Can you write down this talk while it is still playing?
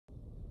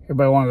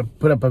Everybody wanted to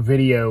put up a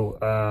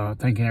video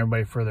thanking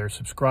everybody for their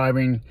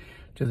subscribing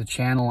to the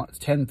channel. It's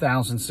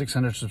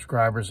 10,600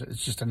 subscribers.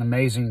 It's just an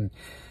amazing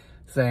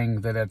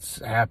thing that it's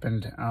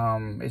happened.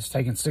 It's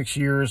taken 6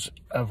 years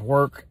of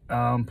work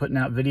putting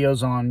out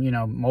videos on,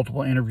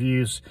 multiple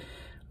interviews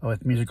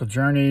with musical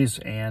journeys,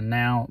 and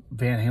now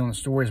Van Halen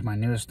Stories, my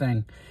newest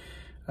thing,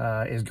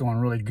 is going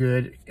really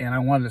good. And I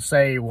wanted to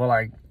say, while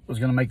I was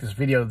going to make this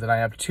video, that I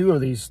have 2 of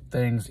these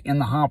things in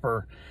the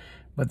hopper,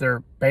 but they're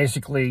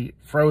basically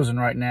frozen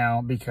right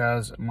now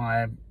because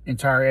my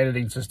entire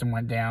editing system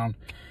went down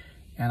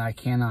and I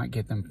cannot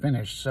get them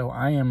finished. So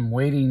I am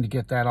waiting to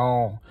get that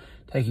all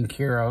taken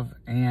care of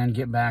and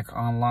get back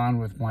online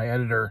with my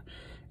editor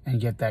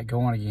and get that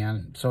going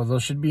again. So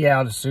those should be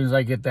out as soon as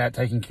I get that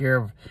taken care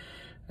of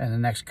in the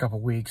next couple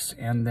weeks.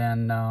 And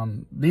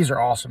then these are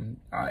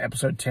awesome.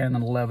 Episode 10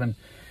 and 11.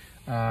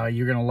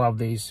 You're going to love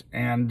these.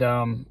 And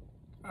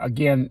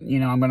again,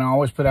 I'm going to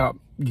always put out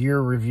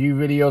gear review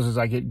videos as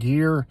I get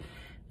gear,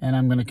 and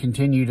I'm going to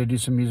continue to do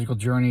some musical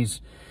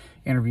journeys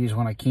interviews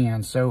when I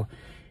can. So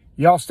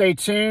y'all stay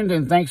tuned,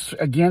 and thanks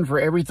again for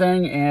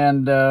everything.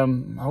 And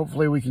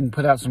hopefully we can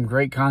put out some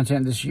great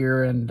content this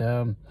year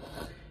and,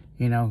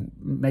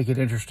 make it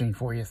interesting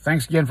for you.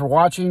 Thanks again for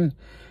watching.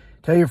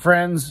 Tell your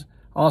friends.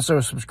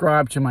 Also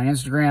subscribe to my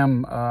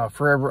Instagram,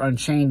 Forever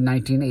Unchained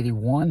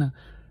 1981,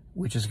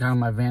 which is kind of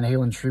my Van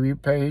Halen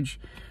tribute page,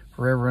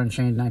 Forever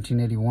Unchained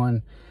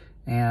 1981.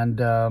 And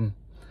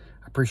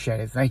I appreciate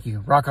it. Thank you.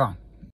 Rock on.